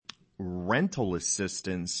rental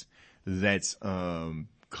assistance that's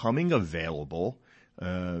coming available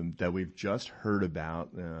that we've just heard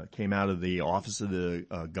about, came out of the office of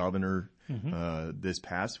the governor this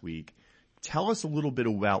past week. Tell us a little bit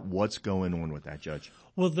about what's going on with that, Judge.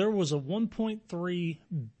 Well, there was a $1.3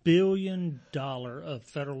 billion of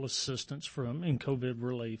federal assistance in COVID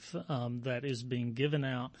relief that is being given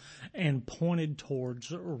out and pointed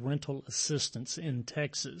towards rental assistance in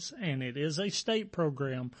Texas. And it is a state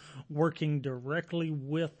program working directly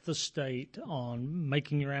with the state on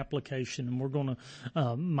making your application. And we're going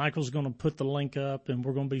to, Michael's going to put the link up, and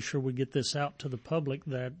we're going to be sure we get this out to the public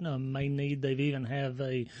that may need. They've even have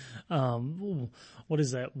a, what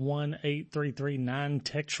is that,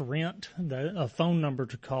 1-833-9-TEX-RENT, a phone number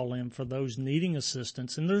to call in for those needing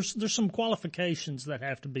assistance. And there's some qualifications that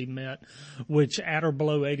have to be met, which at or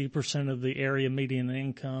below 80% of the area median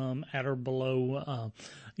income, at or below,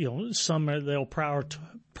 some they'll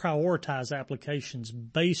prioritize applications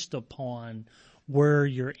based upon where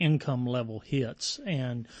your income level hits.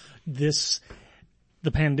 And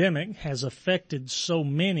the pandemic has affected so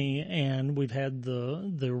many, and we've had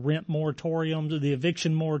the rent moratoriums, the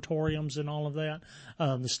eviction moratoriums and all of that.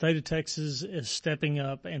 The state of Texas is stepping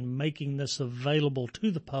up and making this available to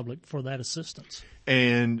the public for that assistance.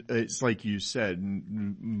 And it's like you said,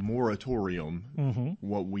 moratorium. Mm-hmm.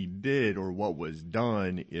 What we did or what was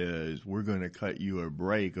done is we're going to cut you a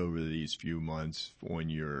break over these few months on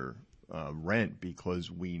your rent because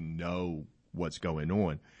we know what's going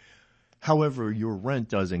on. However, your rent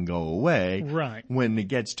doesn't go away. Right. When it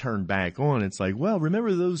gets turned back on, it's like, well,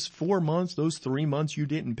 remember those 4 months, those 3 months you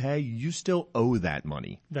didn't pay? You still owe that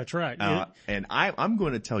money. That's right. And I'm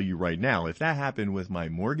going to tell you right now, if that happened with my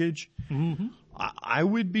mortgage, mm-hmm. I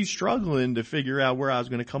would be struggling to figure out where I was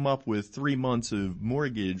going to come up with 3 months of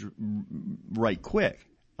mortgage right quick.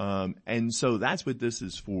 And so that's what this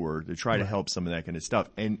is for, to try to help some of that kind of stuff.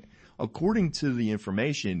 And according to the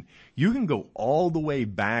information, you can go all the way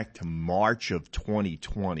back to March of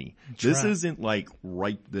 2020. This isn't like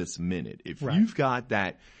right this minute. If you've got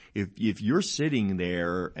that, if you're sitting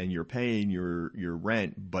there and you're paying your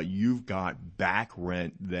rent, but you've got back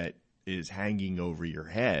rent that is hanging over your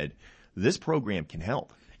head, this program can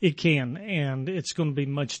help. It can, and it's going to be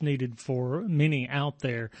much needed for many out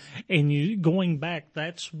there. And going back,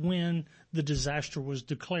 that's when the disaster was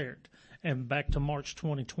declared, and back to March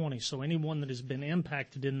 2020. So anyone that has been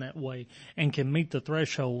impacted in that way and can meet the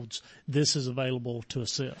thresholds, this is available to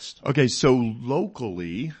assist. Okay, so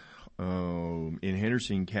locally, in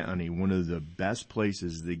Henderson County, one of the best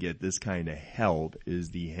places to get this kind of help is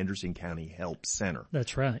the Henderson County Help Center.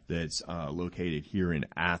 That's right. That's located here in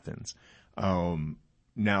Athens.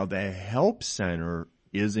 Now, the Help Center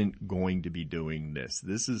isn't going to be doing this.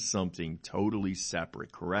 This is something totally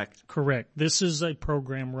separate, correct? Correct. This is a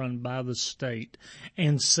program run by the state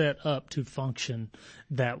and set up to function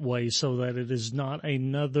that way so that it is not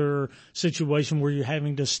another situation where you're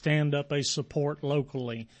having to stand up a support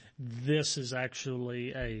locally. This is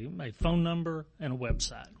actually a phone number and a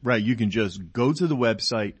website. Right. You can just go to the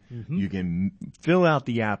website. Mm-hmm. You can fill out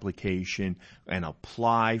the application and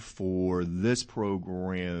apply for this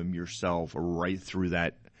program yourself right through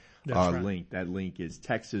that link. That link is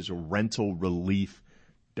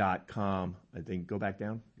TexasRentalRelief.com. I think go back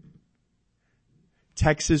down.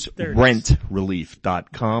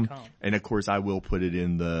 TexasRentRelief.com. And of course I will put it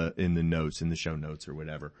in the notes, in the show notes or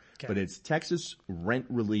whatever. Okay. But it's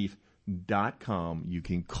TexasRentRelief.com. You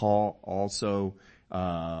can call also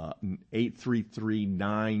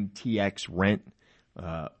 833-9TX-RENT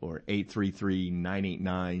or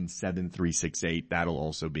 833-989-7368. That'll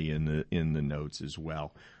also be in the notes as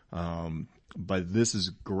well. But this is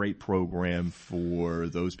a great program for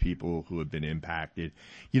those people who have been impacted.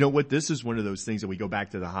 You know what? This is one of those things that we go back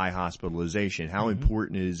to the high hospitalization. How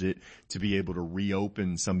important is it to be able to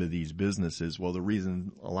reopen some of these businesses? Well, the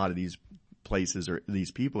reason a lot of these places or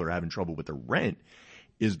these people are having trouble with the rent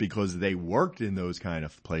is because they worked in those kind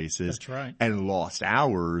of places. That's right. And lost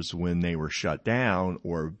hours when they were shut down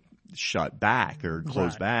or shut back or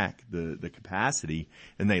closed back the capacity,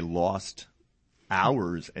 and they lost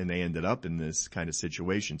hours and they ended up in this kind of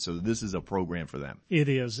situation. So this is a program for them. It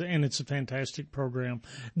is, and it's a fantastic program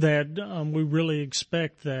that we really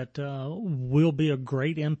expect that will be a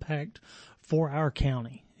great impact for our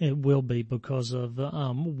county. It will be because of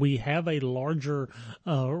we have a larger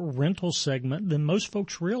rental segment than most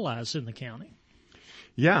folks realize in the county.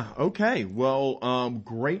 Yeah, okay. Well,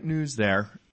 great news there.